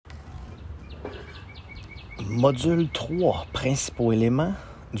Module 3. Principaux éléments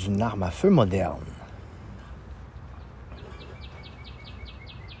d'une arme à feu moderne.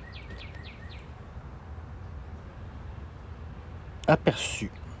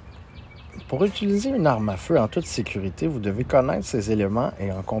 Aperçu. Pour utiliser une arme à feu en toute sécurité, vous devez connaître ces éléments et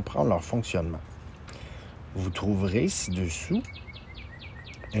en comprendre leur fonctionnement. Vous trouverez ci-dessous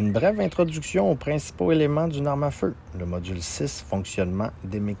une brève introduction aux principaux éléments d'une arme à feu. Le module 6, fonctionnement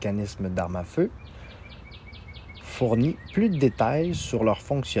des mécanismes d'armes à feu, fournit plus de détails sur leur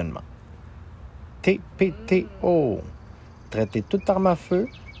fonctionnement. TPTO. Traiter toute arme à feu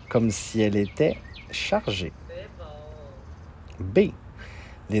comme si elle était chargée. B.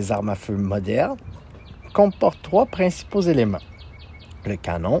 Les armes à feu modernes comportent 3 principaux éléments. Le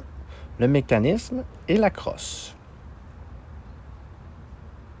canon, le mécanisme et la crosse.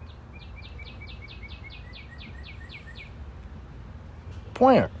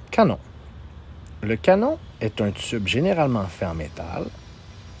 Point 1. Canon. Le canon est un tube généralement fait en métal.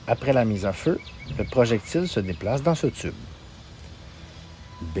 Après la mise à feu, le projectile se déplace dans ce tube.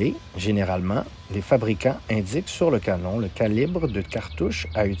 B. Généralement, les fabricants indiquent sur le canon le calibre de cartouche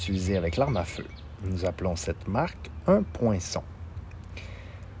à utiliser avec l'arme à feu. Nous appelons cette marque un poinçon.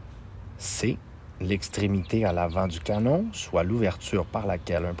 C. L'extrémité à l'avant du canon, soit l'ouverture par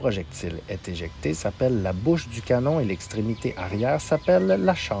laquelle un projectile est éjecté, s'appelle la bouche du canon et l'extrémité arrière s'appelle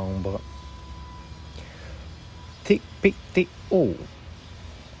la chambre. TPTO.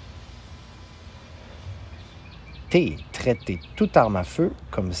 T. Traiter toute arme à feu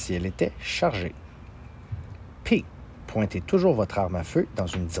comme si elle était chargée. P. Pointez toujours votre arme à feu dans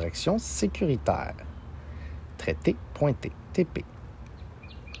une direction sécuritaire. Traiter, pointer. TP.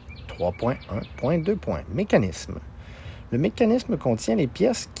 3.1.2. Mécanisme. Le mécanisme contient les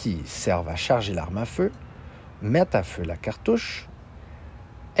pièces qui servent à charger l'arme à feu, mettent à feu la cartouche,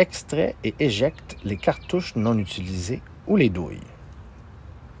 extrait et éjecte les cartouches non utilisées ou les douilles.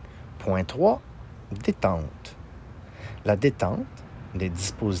 Point 3. Détente. La détente, les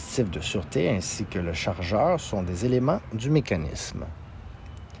dispositifs de sûreté ainsi que le chargeur sont des éléments du mécanisme.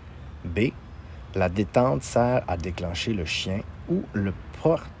 B. La détente sert à déclencher le chien ou le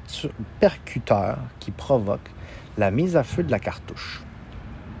percuteur qui provoque la mise à feu de la cartouche.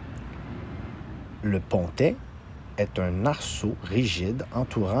 Le pontet est un arceau rigide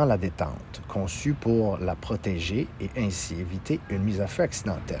entourant la détente, conçu pour la protéger et ainsi éviter une mise à feu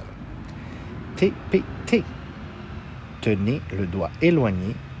accidentelle. TPT. Tenez le doigt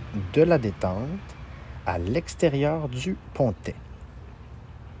éloigné de la détente à l'extérieur du pontet.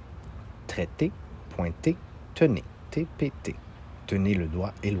 Traiter, pointer, tenez. TPT. Tenez le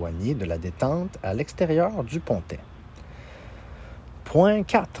doigt éloigné de la détente à l'extérieur du pontet. Point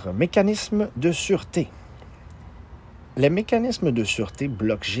 4. Mécanisme de sûreté. Les mécanismes de sûreté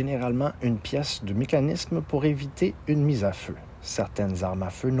bloquent généralement une pièce du mécanisme pour éviter une mise à feu. Certaines armes à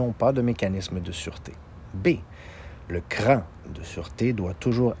feu n'ont pas de mécanisme de sûreté. B. Le cran de sûreté doit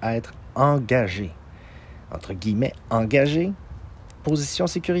toujours être engagé. Entre guillemets, engagé, position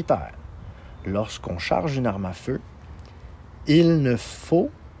sécuritaire. Lorsqu'on charge une arme à feu, il ne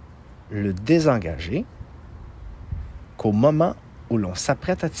faut le désengager qu'au moment où l'on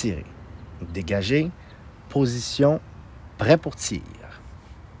s'apprête à tirer. Dégager, position, prêt pour tir.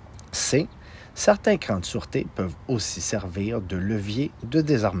 C. Certains crans de sûreté peuvent aussi servir de levier de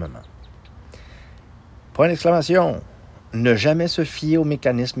désarmement. Point d'exclamation. Ne jamais se fier au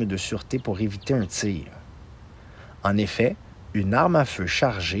mécanisme de sûreté pour éviter un tir. En effet, une arme à feu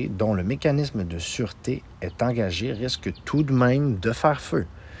chargée dont le mécanisme de sûreté est engagé risque tout de même de faire feu.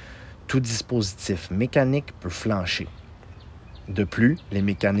 Tout dispositif mécanique peut flancher. De plus, les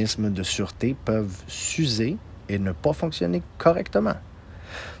mécanismes de sûreté peuvent s'user et ne pas fonctionner correctement.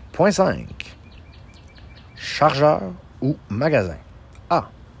 Point 5. Chargeur ou magasin. A.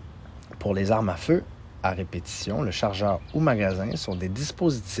 Pour les armes à feu, à répétition, le chargeur ou magasin sont des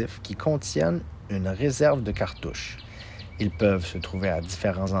dispositifs qui contiennent une réserve de cartouches. Ils peuvent se trouver à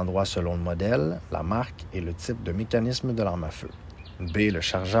différents endroits selon le modèle, la marque et le type de mécanisme de l'arme à feu. B. Le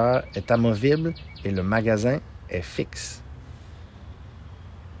chargeur est amovible et le magasin est fixe.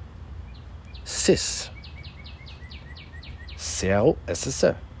 6.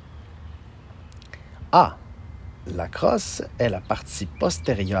 CRO-SSE. A. La crosse est la partie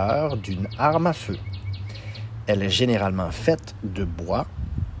postérieure d'une arme à feu. Elle est généralement faite de bois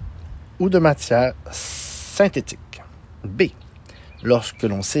ou de matière synthétique. B. Lorsque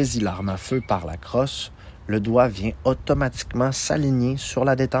l'on saisit l'arme à feu par la crosse, le doigt vient automatiquement s'aligner sur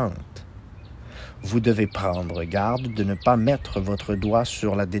la détente. Vous devez prendre garde de ne pas mettre votre doigt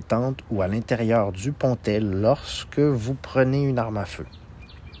sur la détente ou à l'intérieur du pontet lorsque vous prenez une arme à feu.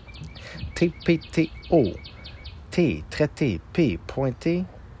 TPTO. T, traité. P, pointé.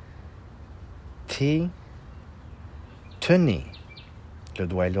 T, tenez. Le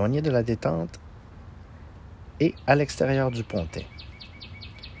doigt éloigné de la détente et à l'extérieur du pontet.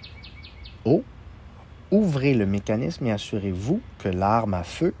 O, ouvrez le mécanisme et assurez-vous que l'arme à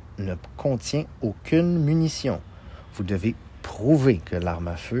feu ne contient aucune munition. Vous devez prouver que l'arme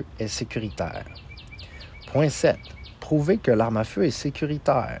à feu est sécuritaire. Point 7. Prouvez que l'arme à feu est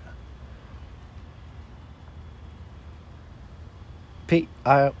sécuritaire.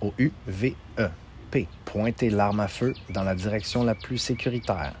 P-R-O-U-V-E. P. Pointez l'arme à feu dans la direction la plus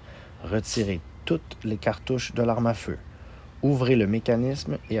sécuritaire. Retirez toutes les cartouches de l'arme à feu. Ouvrez le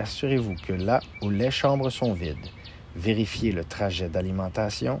mécanisme et assurez-vous que là où les chambres sont vides. Vérifiez le trajet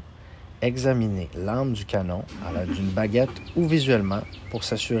d'alimentation. Examinez l'arme du canon à l'aide d'une baguette ou visuellement pour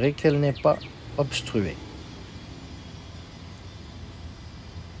s'assurer qu'elle n'est pas obstruée.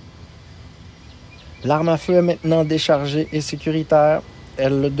 L'arme à feu est maintenant déchargée et sécuritaire.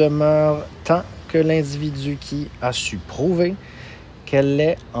 Elle le demeure tant que l'individu qui a su prouver qu'elle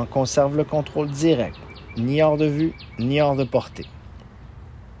l'est en conserve le contrôle direct, ni hors de vue, ni hors de portée.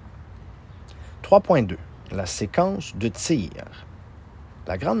 3.2. La séquence de tir.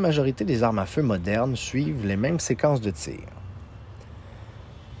 La grande majorité des armes à feu modernes suivent les mêmes séquences de tir.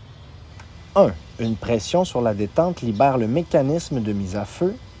 1. Une pression sur la détente libère le mécanisme de mise à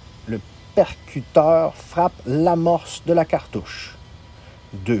feu. Le percuteur frappe l'amorce de la cartouche.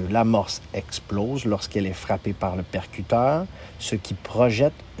 2. L'amorce explose lorsqu'elle est frappée par le percuteur, ce qui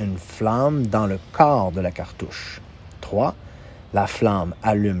projette une flamme dans le corps de la cartouche. 3. La flamme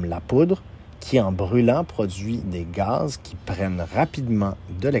allume la poudre, qui en brûlant produit des gaz qui prennent rapidement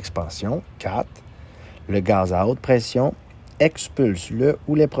de l'expansion. 4. Le gaz à haute pression expulse le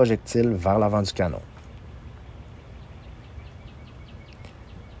ou les projectiles vers l'avant du canon.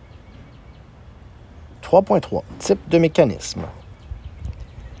 « 3.3. Type de mécanisme.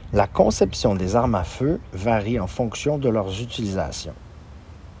 La conception des armes à feu varie en fonction de leurs utilisations.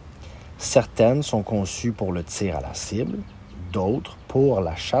 Certaines sont conçues pour le tir à la cible, d'autres pour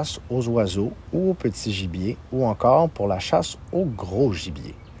la chasse aux oiseaux ou aux petits gibiers, ou encore pour la chasse au gros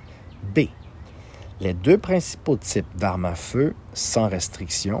gibier. B. Les deux principaux types d'armes à feu sans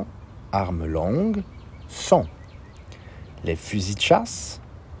restriction, armes longues, sont les fusils de chasse,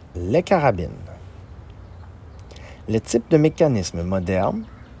 les carabines. Les types de mécanismes modernes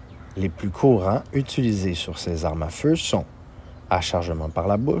les plus courants utilisés sur ces armes à feu sont à chargement par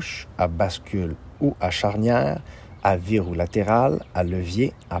la bouche, à bascule ou à charnière, à verrou latéral, à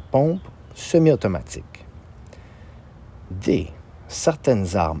levier, à pompe, semi-automatique. D.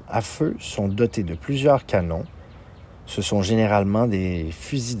 Certaines armes à feu sont dotées de plusieurs canons. Ce sont généralement des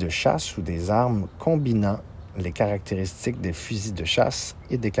fusils de chasse ou des armes combinant les caractéristiques des fusils de chasse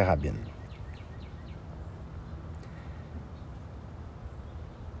et des carabines.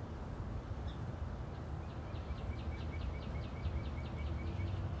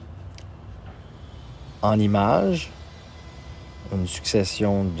 En image, une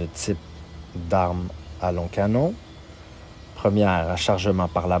succession de types d'armes à long canon. Première, à chargement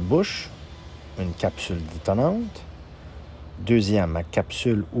par la bouche, une capsule détonante. Deuxième, à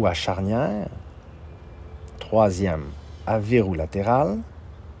capsule ou à charnière. Troisième, à verrou latéral.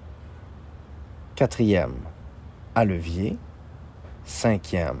 Quatrième, à levier.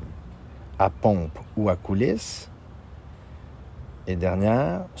 Cinquième, à pompe ou à coulisse. Et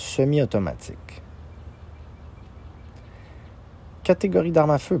dernière, semi-automatique. Catégorie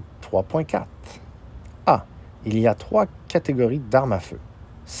d'armes à feu 3.4. A. Il y a 3 catégories d'armes à feu.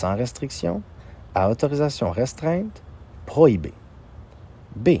 Sans restriction, à autorisation restreinte, prohibée.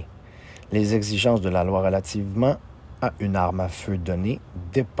 B. Les exigences de la loi relativement à une arme à feu donnée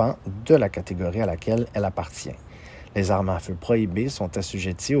dépendent de la catégorie à laquelle elle appartient. Les armes à feu prohibées sont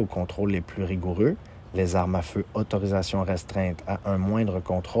assujetties aux contrôles les plus rigoureux, les armes à feu autorisation restreinte à un moindre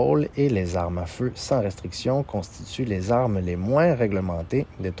contrôle et les armes à feu sans restriction constituent les armes les moins réglementées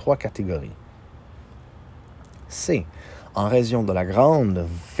des 3 catégories. C. En raison de la grande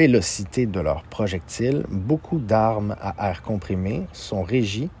vélocité de leurs projectiles, beaucoup d'armes à air comprimé sont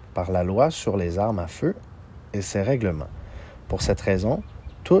régies par la loi sur les armes à feu et ses règlements. Pour cette raison,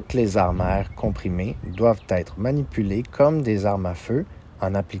 toutes les armes à air comprimé doivent être manipulées comme des armes à feu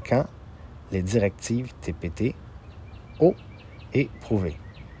en appliquant les directives TPT, O et prouvées.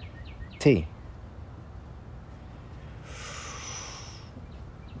 T.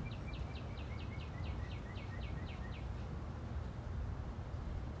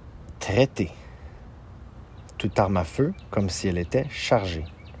 Traiter. Toute arme à feu comme si elle était chargée.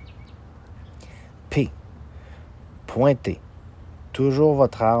 P. Pointer. Toujours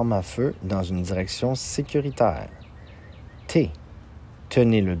votre arme à feu dans une direction sécuritaire. T.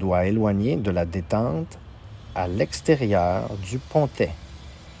 Tenez le doigt éloigné de la détente à l'extérieur du pontet.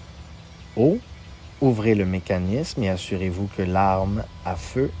 O. Ouvrez le mécanisme et assurez-vous que l'arme à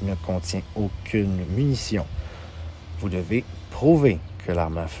feu ne contient aucune munition. Vous devez prouver que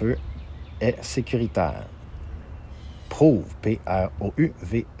l'arme à feu est sécuritaire. Prouve,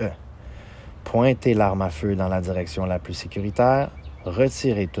 P-R-O-U-V-E. Pointez l'arme à feu dans la direction la plus sécuritaire.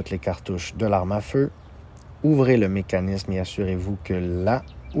 Retirez toutes les cartouches de l'arme à feu. Ouvrez le mécanisme et assurez-vous que là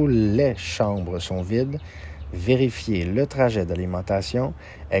où les chambres sont vides. Vérifiez le trajet d'alimentation.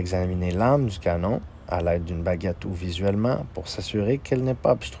 Examinez l'arme du canon à l'aide d'une baguette ou visuellement pour s'assurer qu'elle n'est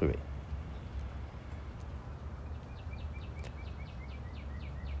pas obstruée.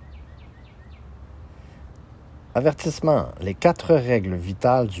 Avertissement. Les 4 règles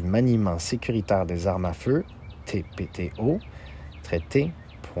vitales du maniement sécuritaire des armes à feu, TPTO, traiter,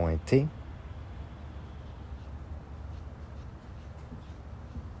 pointer,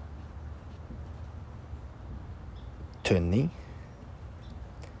 tenez,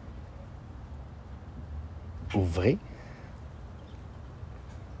 ouvrez,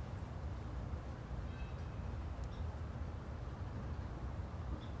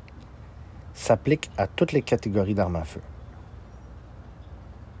 s'applique à toutes les catégories d'armes à feu.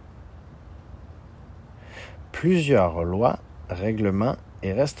 Plusieurs lois, règlements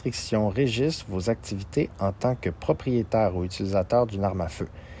et restrictions régissent vos activités en tant que propriétaire ou utilisateur d'une arme à feu.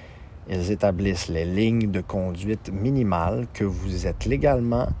 Ils établissent les lignes de conduite minimales que vous êtes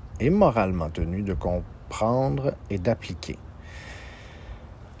légalement et moralement tenu de comprendre et d'appliquer.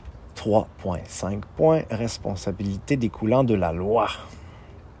 3.5 points. Responsabilité découlant de la loi.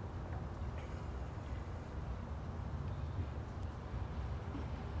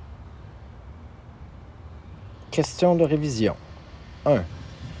 Question de révision. 1.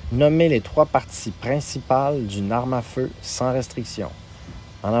 Nommez les 3 parties principales d'une arme à feu sans restriction.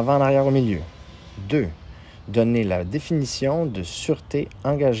 En avant, en arrière, au milieu. 2. Donnez la définition de sûreté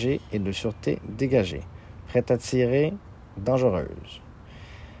engagée et de sûreté dégagée. Prête à tirer, dangereuse.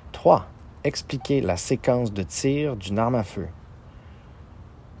 3. Expliquez la séquence de tir d'une arme à feu.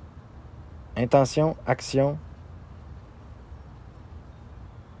 Intention, action,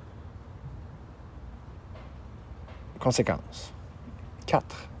 conséquences.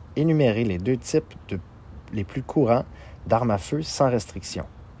 4. Énumérez les 2 types les plus courants d'armes à feu sans restriction.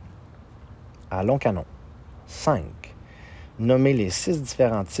 À long canon. 5. Nommez les 6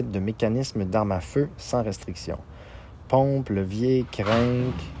 différents types de mécanismes d'armes à feu sans restriction. Pompe, levier,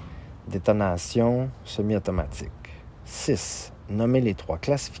 crinque, détonation, semi-automatique. 6. Nommez les 3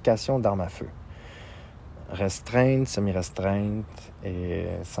 classifications d'armes à feu. Restreinte, semi-restreinte et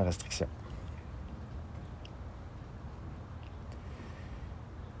sans restriction.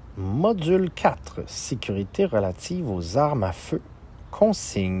 Module 4. Sécurité relative aux armes à feu.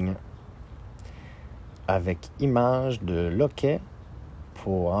 Consigne. Avec image de loquet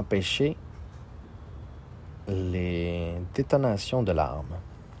pour empêcher les détonations de l'arme.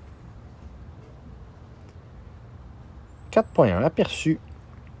 4.1. Aperçu.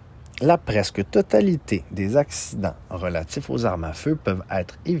 La presque totalité des accidents relatifs aux armes à feu peuvent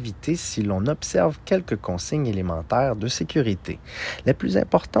être évités si l'on observe quelques consignes élémentaires de sécurité. Les plus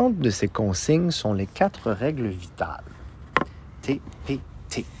importantes de ces consignes sont les 4 règles vitales.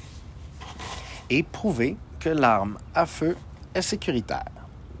 TPT. Et prouver que l'arme à feu est sécuritaire.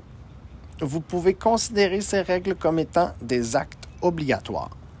 Vous pouvez considérer ces règles comme étant des actes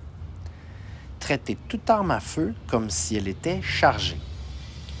obligatoires. Traitez toute arme à feu comme si elle était chargée.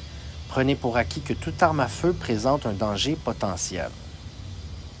 Prenez pour acquis que toute arme à feu présente un danger potentiel.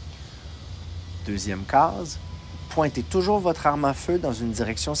 Deuxième case, pointez toujours votre arme à feu dans une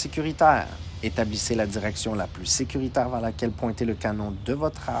direction sécuritaire. Établissez la direction la plus sécuritaire vers laquelle pointer le canon de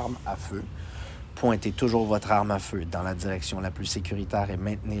votre arme à feu. Pointez toujours votre arme à feu dans la direction la plus sécuritaire et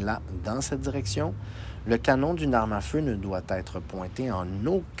maintenez-la dans cette direction. Le canon d'une arme à feu ne doit être pointé en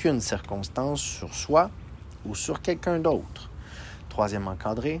aucune circonstance sur soi ou sur quelqu'un d'autre. Troisième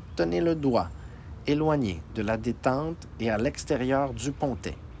encadré, tenez le doigt éloigné de la détente et à l'extérieur du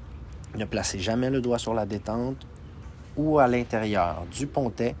pontet. Ne placez jamais le doigt sur la détente ou à l'intérieur du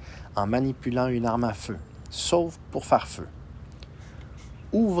pontet en manipulant une arme à feu, sauf pour faire feu.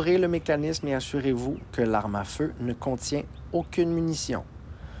 Ouvrez le mécanisme et assurez-vous que l'arme à feu ne contient aucune munition.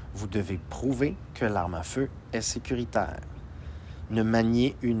 Vous devez prouver que l'arme à feu est sécuritaire. Ne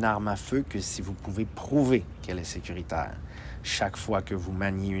maniez une arme à feu que si vous pouvez prouver qu'elle est sécuritaire. Chaque fois que vous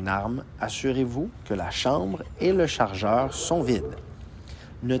maniez une arme, assurez-vous que la chambre et le chargeur sont vides.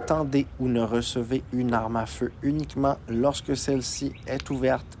 Ne tendez ou ne recevez une arme à feu uniquement lorsque celle-ci est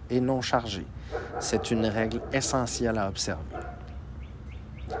ouverte et non chargée. C'est une règle essentielle à observer.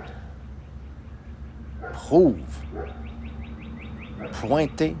 Prouve.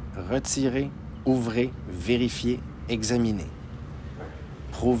 Pointez, retirez, ouvrez, vérifiez, examinez.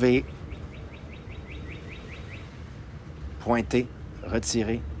 Prouvez. Pointez,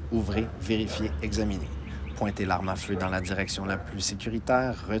 retirez, ouvrez, vérifiez, examinez. Pointez l'arme à feu dans la direction la plus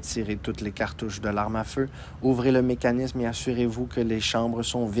sécuritaire, retirez toutes les cartouches de l'arme à feu, ouvrez le mécanisme et assurez-vous que les chambres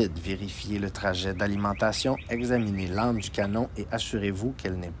sont vides. Vérifiez le trajet d'alimentation, examinez l'angle du canon et assurez-vous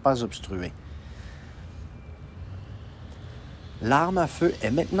qu'elle n'est pas obstruée. L'arme à feu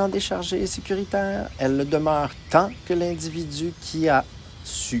est maintenant déchargée et sécuritaire. Elle le demeure tant que l'individu qui a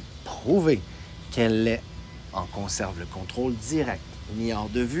su prouver qu'elle en conserve le contrôle direct, ni hors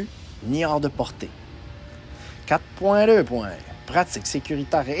de vue, ni hors de portée. 4.2. Pratique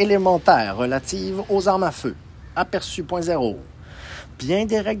sécuritaire élémentaire relative aux armes à feu. Aperçu.0. Bien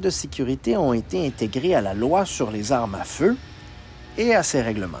des règles de sécurité ont été intégrées à la loi sur les armes à feu et à ses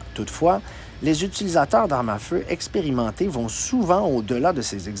règlements. Toutefois, les utilisateurs d'armes à feu expérimentés vont souvent au-delà de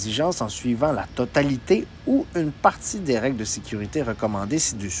ces exigences en suivant la totalité ou une partie des règles de sécurité recommandées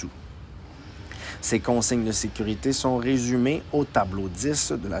ci-dessous. Ces consignes de sécurité sont résumées au tableau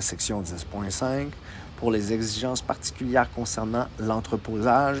 10 de la section 10.5 pour les exigences particulières concernant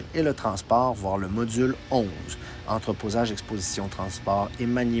l'entreposage et le transport, voire le module 11, entreposage, exposition, transport et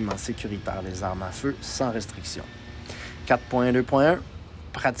maniement sécuritaire des armes à feu sans restriction. 4.2.1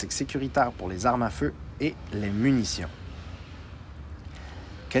 Pratique sécuritaire pour les armes à feu et les munitions.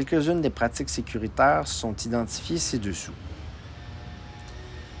 Quelques-unes des pratiques sécuritaires sont identifiées ci-dessous.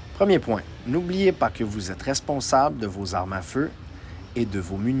 Premier point, n'oubliez pas que vous êtes responsable de vos armes à feu et de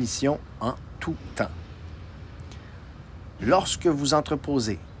vos munitions en tout temps. Lorsque vous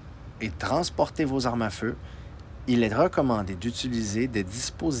entreposez et transportez vos armes à feu, il est recommandé d'utiliser des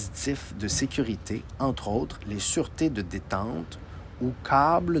dispositifs de sécurité, entre autres les sûretés de détente ou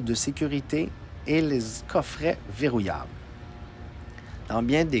câbles de sécurité et les coffrets verrouillables. Dans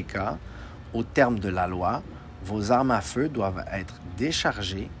bien des cas, au terme de la loi, vos armes à feu doivent être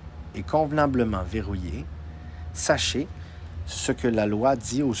déchargées et convenablement verrouillées. Sachez ce que la loi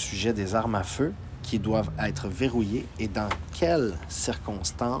dit au sujet des armes à feu qui doivent être verrouillées et dans quelles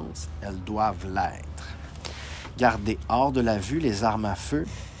circonstances elles doivent l'être. Gardez hors de la vue les armes à feu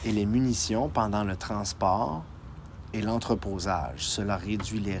et les munitions pendant le transport et l'entreposage. Cela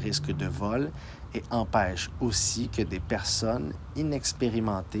réduit les risques de vol et empêche aussi que des personnes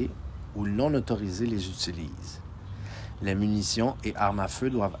inexpérimentées ou non autorisées les utilisent. Les munitions et armes à feu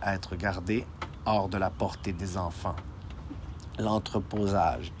doivent être gardées hors de la portée des enfants.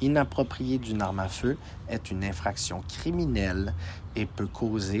 L'entreposage inapproprié d'une arme à feu est une infraction criminelle et peut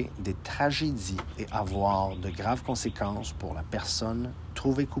causer des tragédies et avoir de graves conséquences pour la personne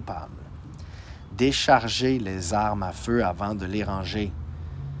trouvée coupable. Déchargez les armes à feu avant de les ranger.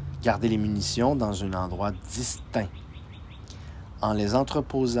 Gardez les munitions dans un endroit distinct. En les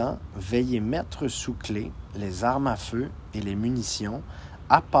entreposant, veillez mettre sous clé les armes à feu et les munitions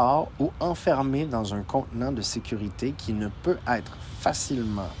à part ou enfermées dans un contenant de sécurité qui ne peut être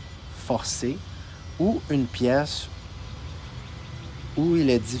facilement forcé ou une pièce où il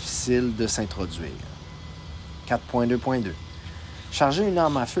est difficile de s'introduire. 4.2.2 Chargez une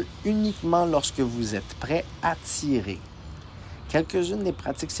arme à feu uniquement lorsque vous êtes prêt à tirer. Quelques-unes des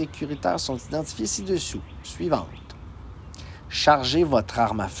pratiques sécuritaires sont identifiées ci-dessous. Suivantes. Chargez votre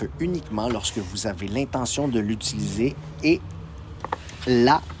arme à feu uniquement lorsque vous avez l'intention de l'utiliser et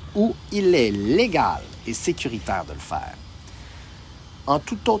là où il est légal et sécuritaire de le faire. En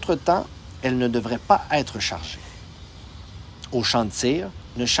tout autre temps, elle ne devrait pas être chargée. Au champ de tir,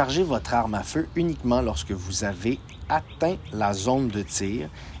 ne chargez votre arme à feu uniquement lorsque vous avez atteint la zone de tir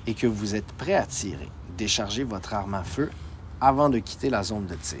et que vous êtes prêt à tirer. Déchargez votre arme à feu avant de quitter la zone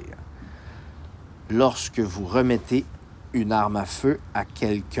de tir. Lorsque vous remettez une arme à feu à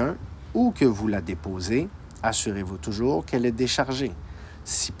quelqu'un ou que vous la déposez, assurez-vous toujours qu'elle est déchargée.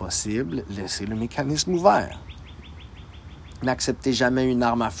 Si possible, laissez le mécanisme ouvert. N'acceptez jamais une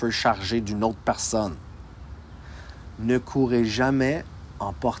arme à feu chargée d'une autre personne. Ne courez jamais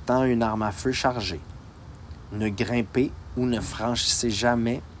en portant une arme à feu chargée. Ne grimpez ou ne franchissez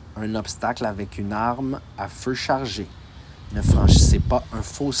jamais un obstacle avec une arme à feu chargée. Ne franchissez pas un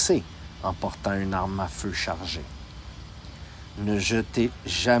fossé en portant une arme à feu chargée. Ne jetez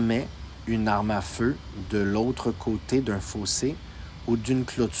jamais une arme à feu de l'autre côté d'un fossé ou d'une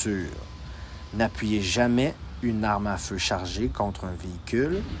clôture. N'appuyez jamais une arme à feu chargée contre un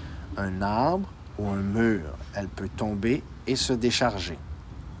véhicule, un arbre ou un mur. Elle peut tomber et se décharger.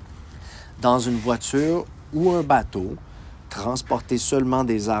 Dans une voiture ou un bateau, transportez seulement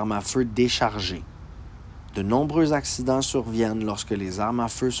des armes à feu déchargées. De nombreux accidents surviennent lorsque les armes à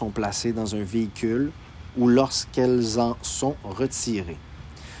feu sont placées dans un véhicule ou lorsqu'elles en sont retirées.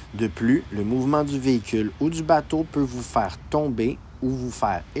 De plus, le mouvement du véhicule ou du bateau peut vous faire tomber ou vous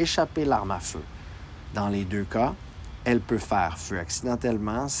faire échapper l'arme à feu. Dans les deux cas, elle peut faire feu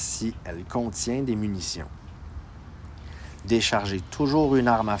accidentellement si elle contient des munitions. Déchargez toujours une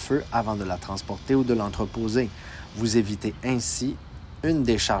arme à feu avant de la transporter ou de l'entreposer. Vous évitez ainsi une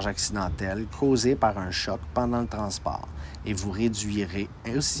décharge accidentelle causée par un choc pendant le transport et vous réduirez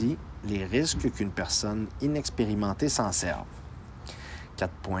aussi les risques qu'une personne inexpérimentée s'en serve.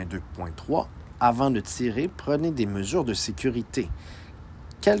 4.2.3 Avant de tirer, prenez des mesures de sécurité.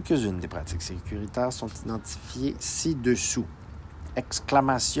 Quelques-unes des pratiques sécuritaires sont identifiées ci-dessous.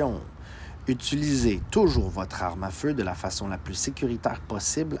 Exclamation. Utilisez toujours votre arme à feu de la façon la plus sécuritaire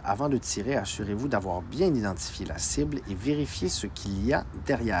possible. Avant de tirer, assurez-vous d'avoir bien identifié la cible et vérifiez ce qu'il y a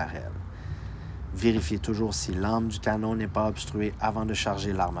derrière elle. Vérifiez toujours si l'âme du canon n'est pas obstruée avant de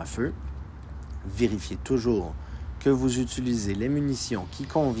charger l'arme à feu. Vérifiez toujours que vous utilisez les munitions qui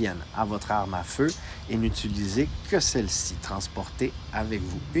conviennent à votre arme à feu et n'utilisez que celle-ci. Transportez avec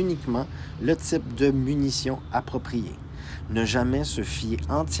vous uniquement le type de munitions approprié. Ne jamais se fier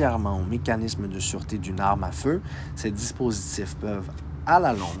entièrement au mécanisme de sûreté d'une arme à feu. Ces dispositifs peuvent, à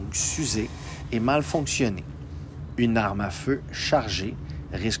la longue, s'user et mal fonctionner. Une arme à feu chargée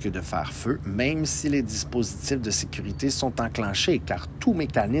risque de faire feu, même si les dispositifs de sécurité sont enclenchés, car tout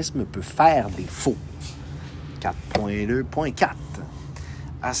mécanisme peut faire défaut. 4.2.4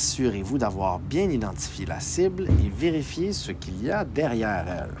 Assurez-vous d'avoir bien identifié la cible et vérifiez ce qu'il y a derrière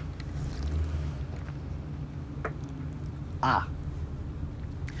elle. A.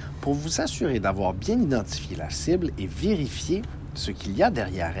 Pour vous assurer d'avoir bien identifié la cible et vérifier ce qu'il y a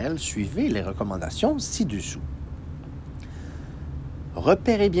derrière elle, suivez les recommandations ci-dessous.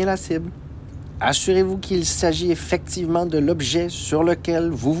 Repérez bien la cible. Assurez-vous qu'il s'agit effectivement de l'objet sur lequel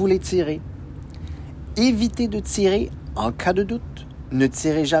vous voulez tirer. Évitez de tirer en cas de doute. Ne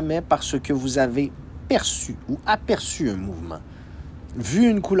tirez jamais parce que vous avez perçu ou aperçu un mouvement, vu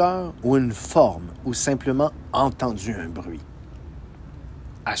une couleur ou une forme ou simplement entendu un bruit.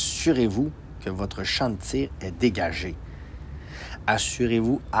 Assurez-vous que votre champ de tir est dégagé.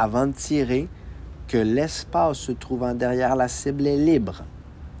 Assurez-vous avant de tirer que l'espace se trouvant derrière la cible est libre.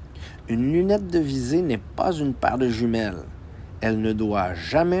 Une lunette de visée n'est pas une paire de jumelles. Elle ne doit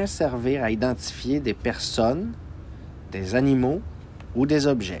jamais servir à identifier des personnes, des animaux ou des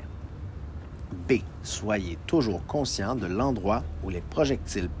objets. B. Soyez toujours conscient de l'endroit où les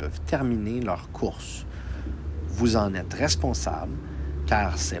projectiles peuvent terminer leur course. Vous en êtes responsable,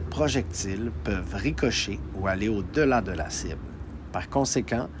 car ces projectiles peuvent ricocher ou aller au-delà de la cible. Par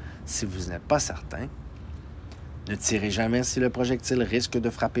conséquent, si vous n'êtes pas certain, ne tirez jamais si le projectile risque de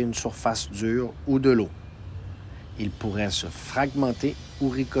frapper une surface dure ou de l'eau. Il pourrait se fragmenter ou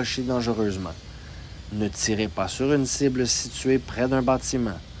ricocher dangereusement. Ne tirez pas sur une cible située près d'un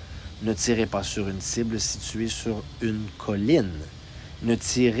bâtiment. Ne tirez pas sur une cible située sur une colline. Ne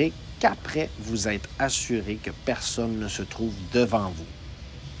tirez qu'après vous être assuré que personne ne se trouve devant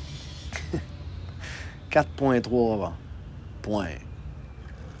vous. 4.3 Point.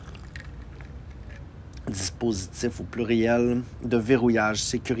 Dispositif au pluriel de verrouillage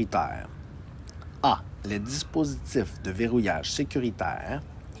sécuritaire. A. Les dispositifs de verrouillage sécuritaire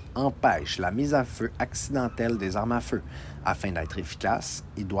empêchent la mise à feu accidentelle des armes à feu. Afin d'être efficaces,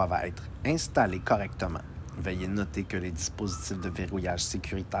 ils doivent être installés correctement. Veuillez noter que les dispositifs de verrouillage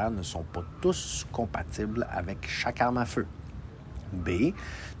sécuritaire ne sont pas tous compatibles avec chaque arme à feu. B.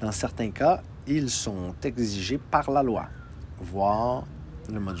 Dans certains cas, ils sont exigés par la loi. Voir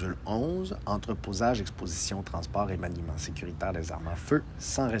le module 11, entreposage, exposition, transport et maniement sécuritaire des armes à feu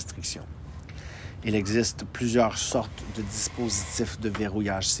sans restriction. Il existe plusieurs sortes de dispositifs de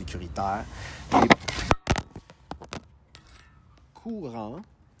verrouillage sécuritaire. Les courants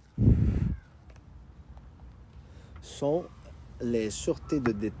sont les sûretés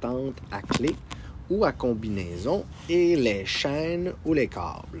de détente à clé ou à combinaison et les chaînes ou les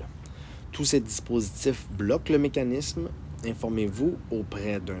câbles. Tous ces dispositifs bloquent le mécanisme. Informez-vous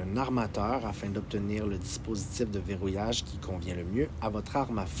auprès d'un armateur afin d'obtenir le dispositif de verrouillage qui convient le mieux à votre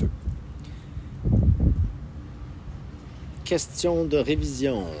arme à feu. Question de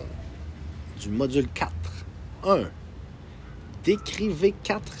révision du module 4. 1. Décrivez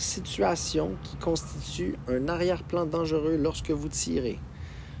 4 situations qui constituent un arrière-plan dangereux lorsque vous tirez.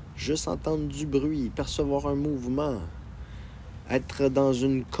 Juste entendre du bruit, percevoir un mouvement, être dans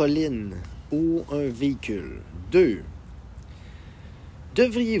une colline ou un véhicule. 2.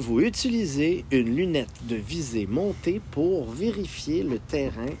 Devriez-vous utiliser une lunette de visée montée pour vérifier le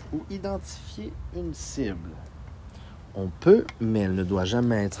terrain ou identifier une cible? On peut, mais elle ne doit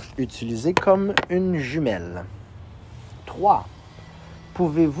jamais être utilisée comme une jumelle. 3.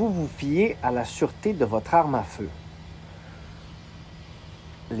 Pouvez-vous vous fier à la sûreté de votre arme à feu?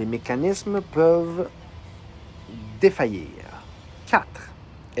 Les mécanismes peuvent défaillir. 4.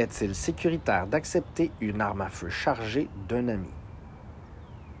 Est-il sécuritaire d'accepter une arme à feu chargée d'un ami?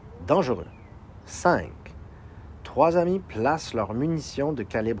 Dangereux. 5. 3 amis placent leurs munitions de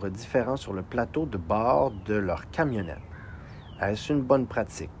calibres différents sur le plateau de bord de leur camionnette. Est-ce une bonne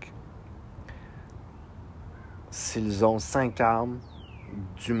pratique? S'ils ont 5 armes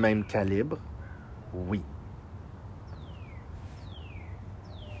du même calibre, oui.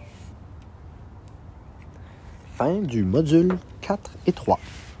 Fin du module 4 et 3.